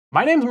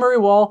My name's Murray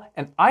Wall,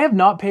 and I have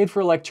not paid for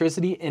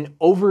electricity in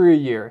over a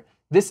year.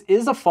 This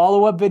is a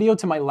follow-up video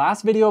to my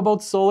last video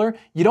about solar.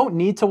 You don't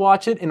need to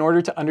watch it in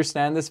order to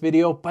understand this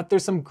video, but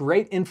there's some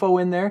great info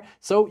in there,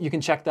 so you can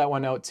check that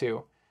one out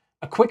too.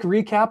 A quick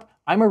recap,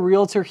 I'm a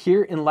realtor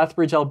here in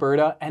Lethbridge,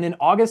 Alberta, and in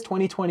August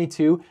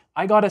 2022,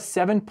 I got a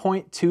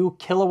 7.2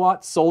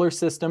 kilowatt solar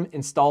system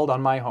installed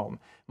on my home.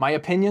 My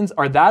opinions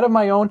are that of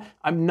my own.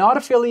 I'm not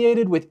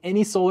affiliated with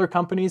any solar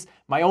companies.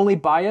 My only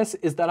bias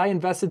is that I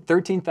invested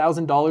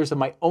 $13,000 of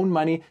my own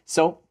money,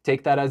 so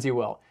take that as you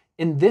will.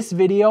 In this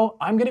video,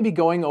 I'm going to be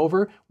going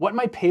over what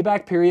my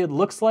payback period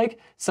looks like,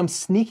 some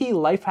sneaky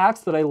life hacks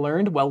that I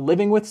learned while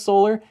living with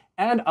solar,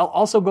 and I'll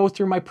also go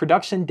through my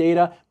production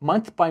data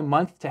month by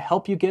month to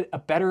help you get a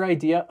better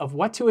idea of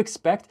what to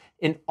expect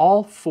in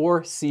all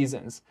 4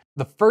 seasons.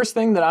 The first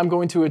thing that I'm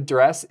going to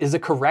address is a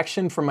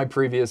correction from my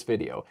previous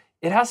video.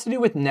 It has to do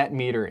with net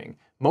metering.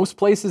 Most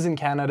places in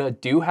Canada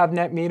do have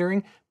net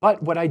metering,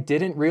 but what I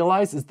didn't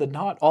realize is that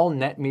not all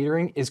net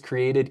metering is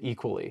created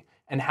equally.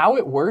 And how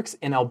it works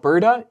in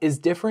Alberta is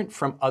different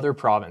from other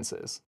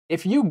provinces.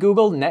 If you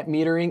Google net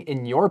metering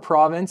in your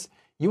province,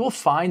 you will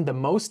find the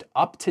most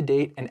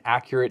up-to-date and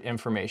accurate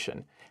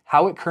information.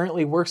 How it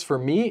currently works for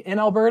me in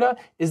Alberta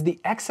is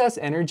the excess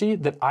energy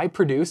that I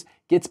produce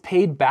gets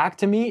paid back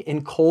to me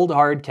in cold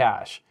hard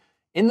cash.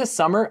 In the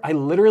summer, I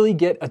literally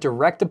get a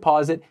direct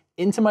deposit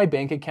into my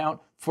bank account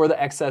for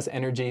the excess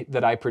energy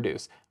that I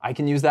produce. I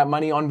can use that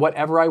money on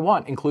whatever I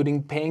want,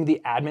 including paying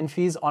the admin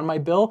fees on my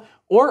bill,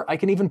 or I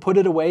can even put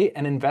it away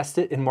and invest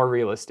it in more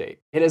real estate.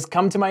 It has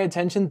come to my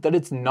attention that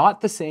it's not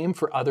the same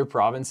for other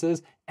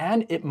provinces,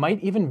 and it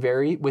might even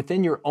vary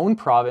within your own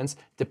province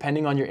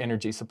depending on your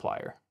energy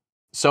supplier.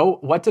 So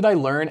what did I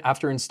learn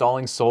after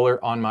installing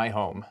solar on my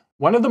home?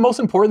 One of the most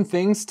important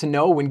things to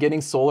know when getting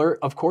solar,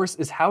 of course,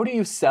 is how do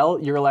you sell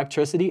your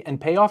electricity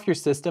and pay off your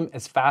system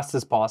as fast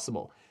as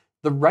possible.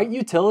 The right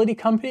utility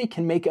company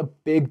can make a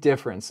big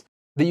difference.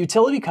 The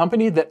utility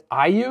company that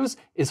I use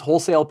is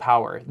Wholesale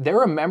Power.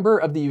 They're a member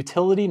of the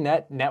Utility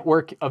Net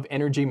network of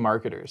energy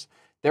marketers.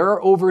 There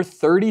are over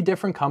 30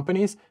 different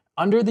companies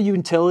under the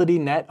Utility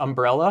Net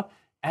umbrella,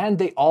 and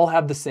they all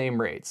have the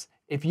same rates.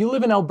 If you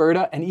live in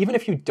Alberta, and even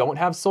if you don't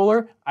have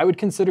solar, I would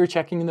consider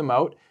checking them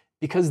out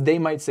because they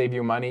might save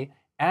you money,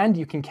 and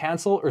you can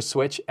cancel or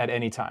switch at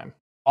any time.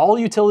 All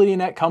utility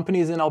net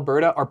companies in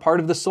Alberta are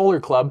part of the Solar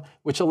Club,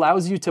 which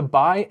allows you to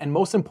buy and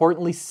most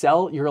importantly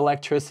sell your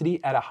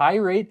electricity at a high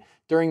rate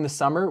during the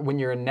summer when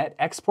you're a net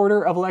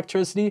exporter of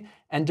electricity,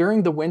 and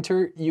during the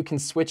winter you can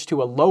switch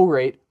to a low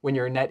rate when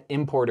you're a net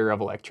importer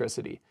of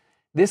electricity.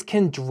 This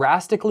can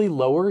drastically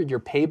lower your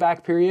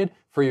payback period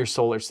for your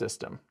solar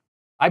system.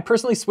 I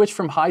personally switched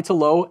from high to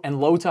low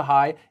and low to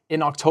high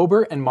in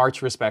October and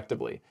March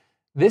respectively.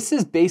 This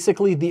is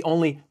basically the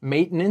only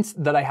maintenance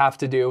that I have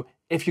to do,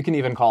 if you can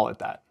even call it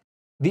that.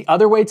 The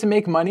other way to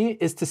make money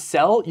is to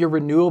sell your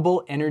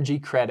renewable energy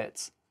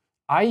credits.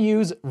 I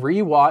use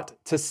ReWatt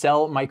to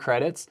sell my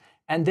credits,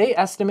 and they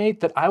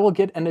estimate that I will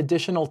get an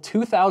additional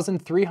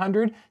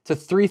 $2,300 to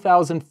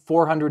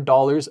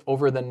 $3,400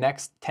 over the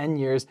next 10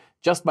 years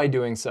just by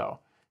doing so.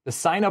 The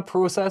sign-up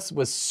process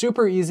was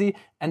super easy,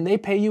 and they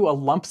pay you a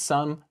lump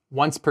sum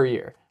once per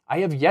year. I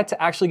have yet to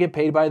actually get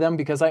paid by them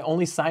because I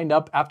only signed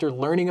up after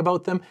learning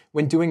about them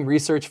when doing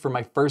research for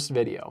my first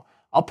video.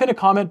 I'll pin a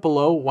comment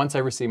below once I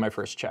receive my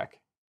first check.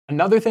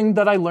 Another thing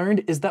that I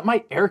learned is that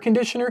my air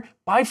conditioner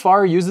by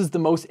far uses the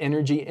most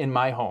energy in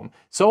my home.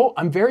 So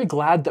I'm very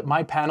glad that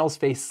my panels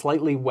face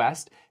slightly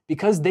west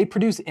because they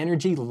produce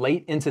energy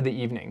late into the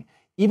evening.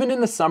 Even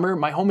in the summer,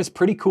 my home is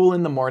pretty cool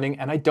in the morning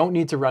and I don't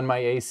need to run my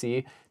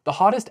AC. The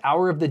hottest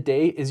hour of the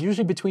day is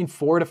usually between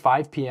 4 to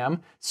 5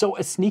 p.m. So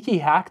a sneaky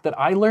hack that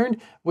I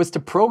learned was to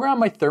program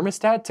my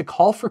thermostat to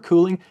call for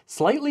cooling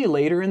slightly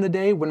later in the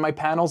day when my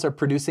panels are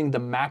producing the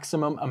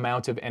maximum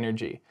amount of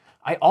energy.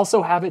 I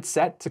also have it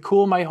set to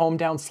cool my home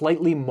down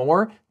slightly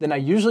more than I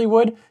usually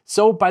would,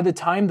 so by the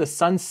time the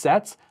sun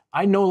sets,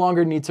 I no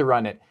longer need to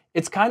run it.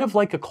 It's kind of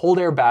like a cold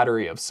air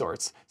battery of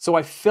sorts. So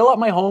I fill up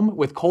my home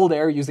with cold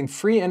air using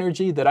free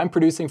energy that I'm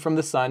producing from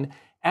the sun,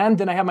 and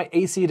then I have my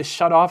AC to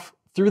shut off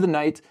through the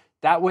night.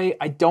 That way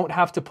I don't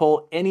have to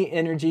pull any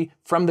energy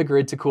from the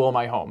grid to cool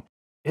my home.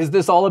 Is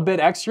this all a bit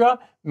extra?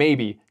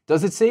 Maybe.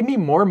 Does it save me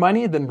more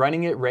money than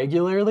running it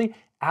regularly?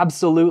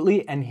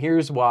 Absolutely, and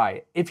here's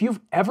why. If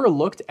you've ever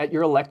looked at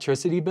your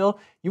electricity bill,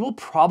 you will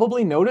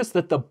probably notice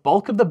that the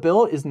bulk of the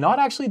bill is not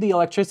actually the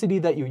electricity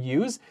that you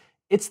use,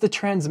 it's the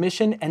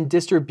transmission and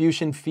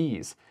distribution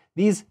fees.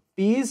 These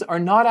fees are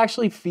not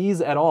actually fees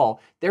at all.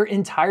 They're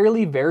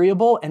entirely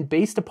variable and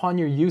based upon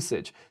your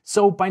usage.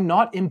 So by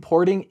not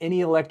importing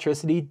any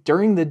electricity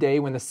during the day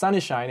when the sun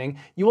is shining,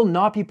 you will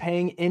not be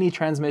paying any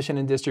transmission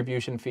and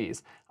distribution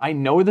fees. I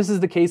know this is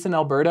the case in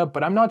Alberta,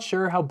 but I'm not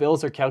sure how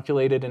bills are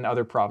calculated in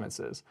other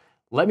provinces.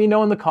 Let me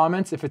know in the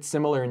comments if it's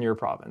similar in your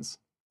province.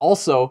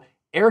 Also,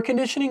 Air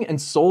conditioning and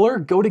solar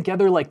go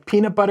together like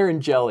peanut butter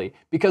and jelly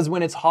because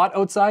when it's hot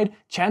outside,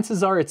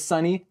 chances are it's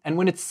sunny, and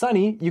when it's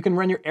sunny, you can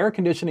run your air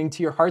conditioning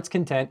to your heart's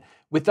content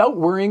without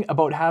worrying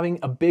about having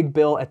a big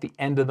bill at the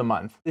end of the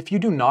month. If you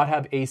do not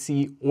have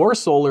AC or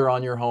solar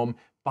on your home,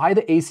 buy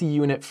the AC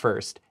unit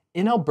first.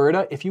 In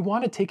Alberta, if you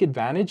want to take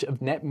advantage of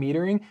net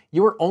metering,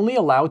 you are only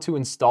allowed to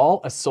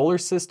install a solar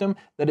system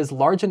that is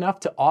large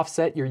enough to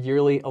offset your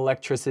yearly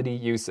electricity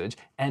usage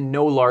and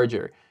no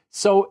larger.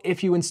 So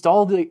if you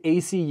install the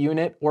AC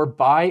unit or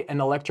buy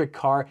an electric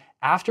car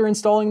after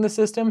installing the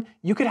system,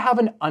 you could have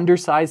an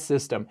undersized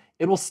system.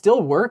 It will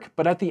still work,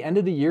 but at the end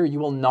of the year, you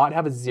will not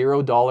have a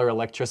 $0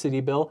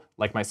 electricity bill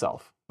like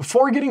myself.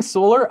 Before getting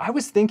solar, I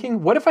was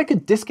thinking, what if I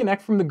could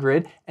disconnect from the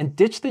grid and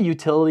ditch the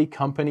utility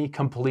company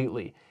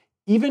completely?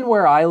 Even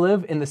where I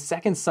live in the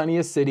second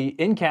sunniest city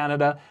in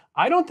Canada,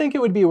 I don't think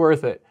it would be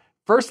worth it.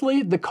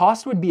 Firstly, the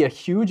cost would be a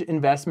huge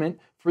investment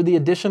for the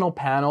additional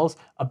panels,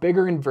 a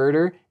bigger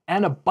inverter,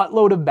 and a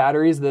buttload of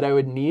batteries that I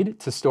would need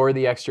to store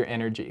the extra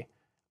energy.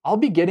 I'll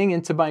be getting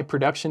into my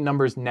production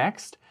numbers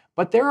next,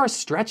 but there are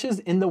stretches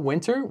in the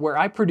winter where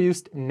I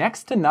produced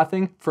next to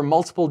nothing for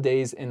multiple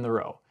days in the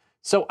row.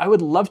 So I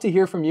would love to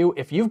hear from you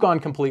if you've gone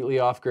completely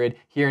off grid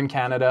here in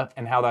Canada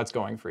and how that's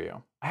going for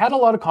you. I had a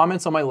lot of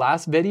comments on my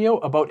last video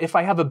about if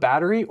I have a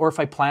battery or if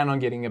I plan on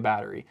getting a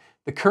battery.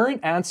 The current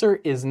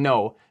answer is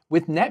no.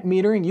 With net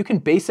metering, you can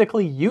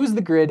basically use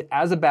the grid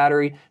as a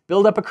battery,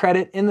 build up a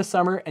credit in the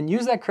summer, and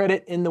use that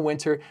credit in the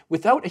winter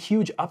without a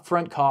huge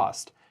upfront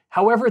cost.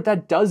 However,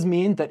 that does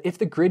mean that if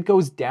the grid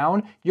goes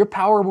down, your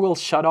power will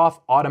shut off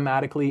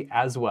automatically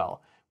as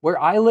well. Where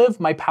I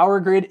live, my power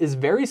grid is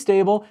very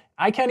stable.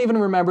 I can't even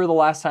remember the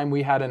last time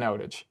we had an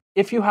outage.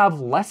 If you have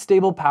less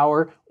stable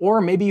power,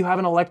 or maybe you have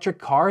an electric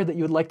car that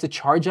you would like to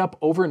charge up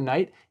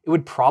overnight, it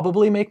would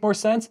probably make more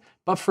sense.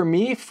 But for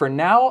me, for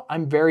now,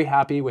 I'm very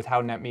happy with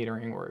how net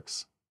metering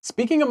works.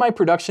 Speaking of my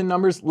production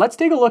numbers, let's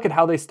take a look at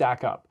how they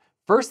stack up.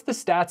 First, the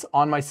stats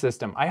on my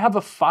system. I have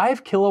a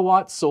 5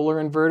 kilowatt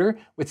solar inverter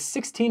with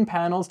 16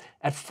 panels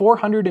at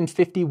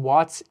 450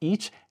 watts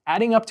each,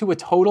 adding up to a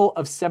total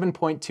of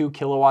 7.2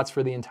 kilowatts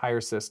for the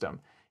entire system.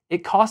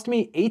 It cost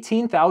me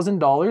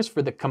 $18,000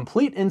 for the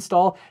complete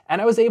install,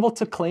 and I was able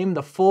to claim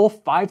the full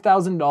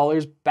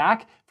 $5,000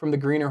 back from the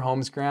Greener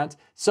Homes grant,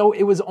 so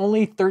it was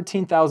only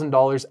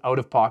 $13,000 out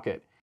of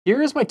pocket.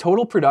 Here is my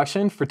total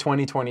production for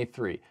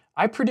 2023.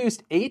 I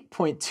produced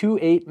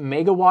 8.28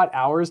 megawatt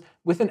hours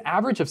with an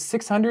average of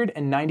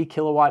 690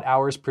 kilowatt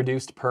hours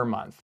produced per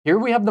month. Here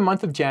we have the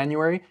month of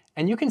January,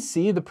 and you can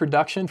see the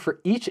production for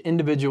each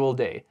individual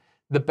day.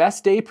 The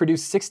best day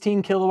produced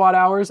 16 kilowatt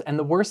hours, and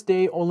the worst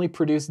day only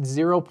produced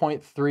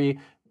 0.3,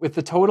 with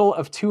a total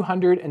of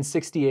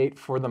 268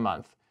 for the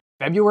month.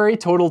 February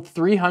totaled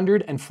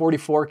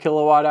 344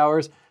 kilowatt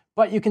hours,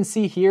 but you can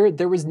see here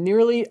there was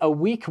nearly a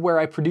week where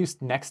I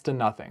produced next to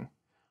nothing.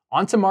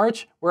 On to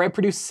March, where I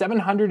produced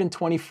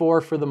 724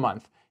 for the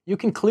month. You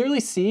can clearly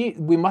see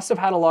we must have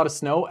had a lot of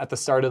snow at the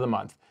start of the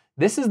month.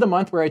 This is the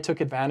month where I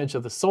took advantage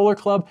of the solar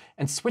club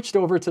and switched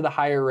over to the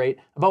higher rate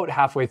about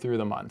halfway through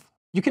the month.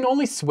 You can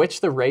only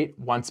switch the rate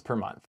once per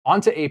month.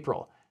 On to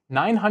April,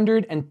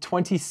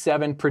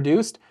 927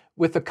 produced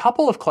with a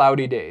couple of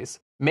cloudy days.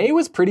 May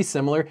was pretty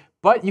similar,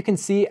 but you can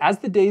see as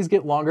the days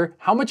get longer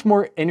how much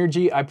more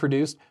energy I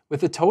produced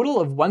with a total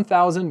of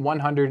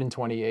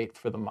 1,128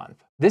 for the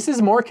month. This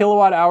is more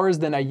kilowatt hours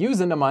than I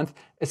use in a month,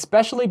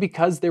 especially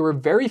because there were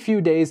very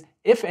few days,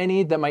 if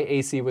any, that my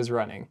AC was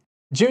running.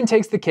 June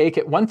takes the cake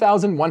at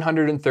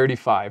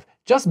 1,135,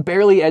 just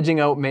barely edging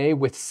out May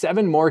with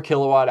 7 more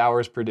kilowatt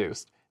hours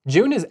produced.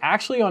 June is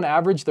actually on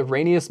average the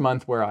rainiest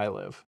month where I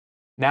live.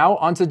 Now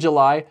onto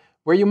July,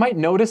 where you might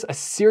notice a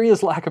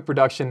serious lack of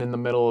production in the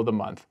middle of the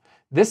month.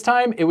 This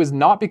time, it was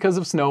not because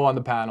of snow on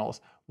the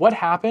panels. What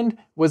happened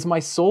was my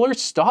solar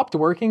stopped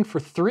working for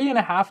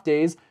 3.5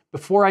 days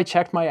before I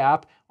checked my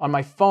app on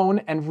my phone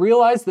and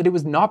realized that it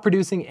was not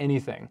producing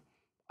anything.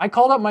 I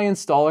called up my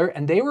installer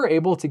and they were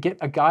able to get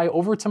a guy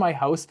over to my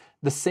house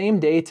the same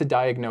day to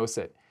diagnose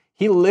it.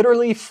 He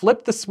literally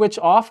flipped the switch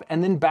off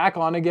and then back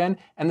on again,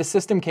 and the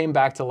system came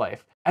back to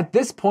life. At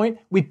this point,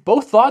 we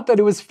both thought that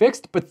it was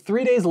fixed, but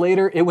 3 days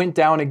later, it went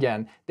down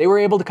again. They were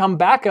able to come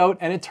back out,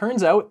 and it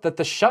turns out that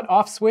the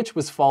shut-off switch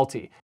was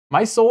faulty.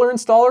 My solar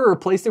installer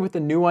replaced it with a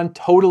new one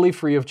totally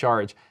free of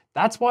charge.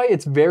 That's why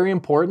it's very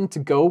important to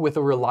go with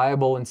a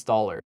reliable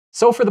installer.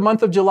 So for the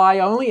month of July, I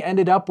only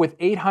ended up with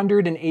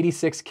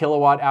 886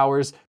 kilowatt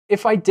hours.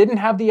 If I didn't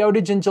have the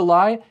outage in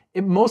July,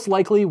 it most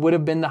likely would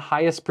have been the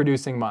highest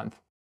producing month.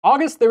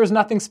 August, there was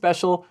nothing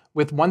special,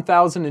 with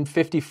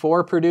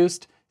 1,054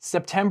 produced.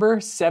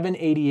 September,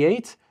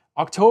 788.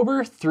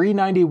 October,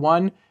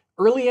 391.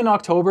 Early in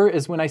October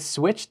is when I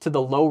switched to the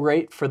low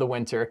rate for the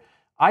winter.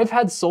 I've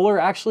had solar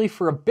actually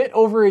for a bit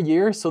over a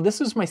year, so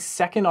this was my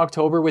second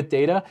October with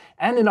data,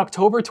 and in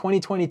October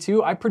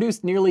 2022, I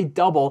produced nearly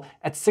double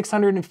at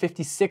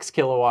 656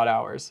 kilowatt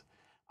hours.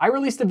 I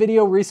released a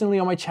video recently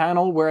on my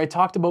channel where I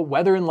talked about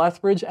weather in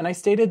Lethbridge, and I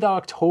stated that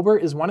October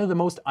is one of the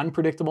most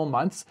unpredictable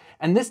months,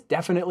 and this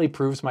definitely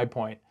proves my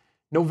point.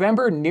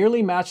 November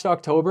nearly matched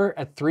October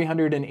at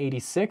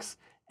 386.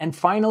 And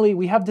finally,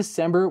 we have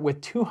December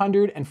with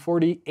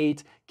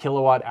 248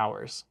 kilowatt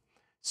hours.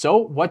 So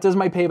what does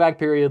my payback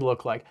period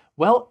look like?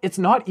 Well, it's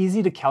not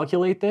easy to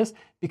calculate this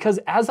because,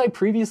 as I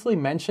previously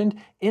mentioned,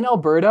 in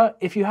Alberta,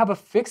 if you have a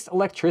fixed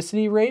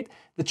electricity rate,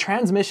 the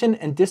transmission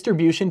and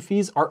distribution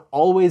fees are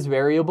always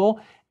variable.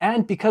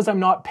 And because I'm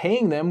not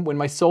paying them when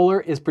my solar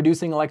is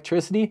producing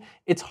electricity,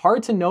 it's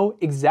hard to know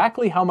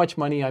exactly how much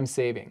money I'm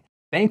saving.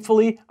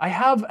 Thankfully, I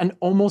have an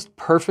almost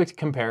perfect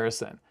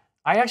comparison.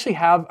 I actually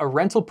have a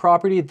rental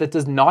property that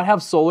does not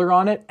have solar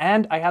on it,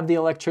 and I have the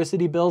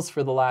electricity bills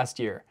for the last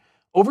year.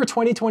 Over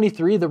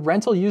 2023, the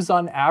rental used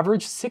on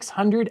average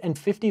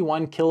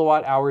 651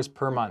 kilowatt hours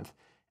per month,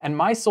 and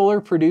my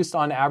solar produced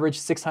on average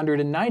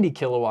 690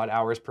 kilowatt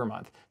hours per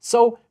month.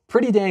 So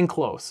pretty dang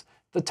close.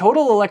 The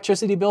total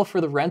electricity bill for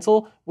the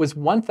rental was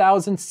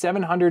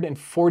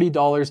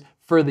 $1,740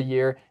 for the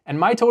year, and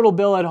my total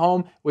bill at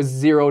home was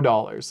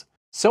 $0.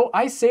 So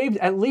I saved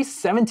at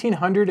least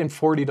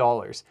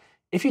 $1,740.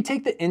 If you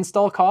take the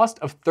install cost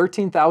of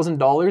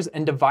 $13,000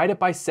 and divide it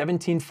by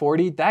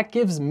 1740, that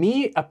gives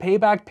me a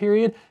payback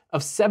period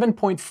of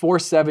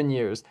 7.47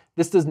 years.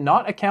 This does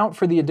not account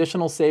for the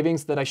additional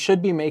savings that I should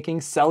be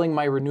making selling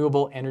my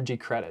renewable energy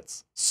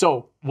credits.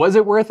 So, was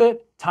it worth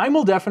it? Time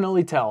will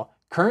definitely tell.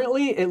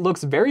 Currently, it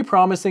looks very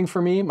promising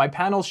for me. My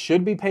panels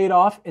should be paid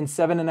off in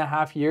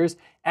 7.5 years,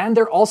 and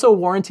they're also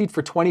warranted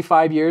for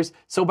 25 years.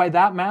 So by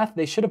that math,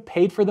 they should have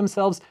paid for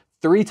themselves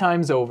 3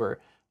 times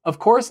over. Of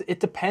course,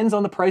 it depends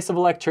on the price of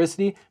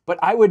electricity, but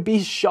I would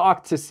be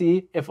shocked to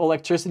see if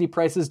electricity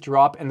prices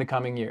drop in the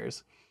coming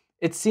years.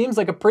 It seems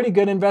like a pretty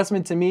good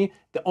investment to me.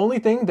 The only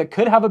thing that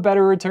could have a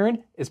better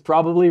return is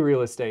probably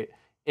real estate.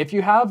 If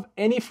you have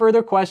any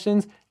further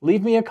questions,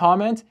 leave me a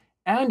comment.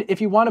 And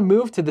if you want to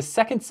move to the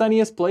second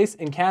sunniest place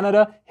in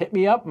Canada, hit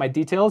me up. My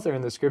details are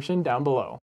in the description down below.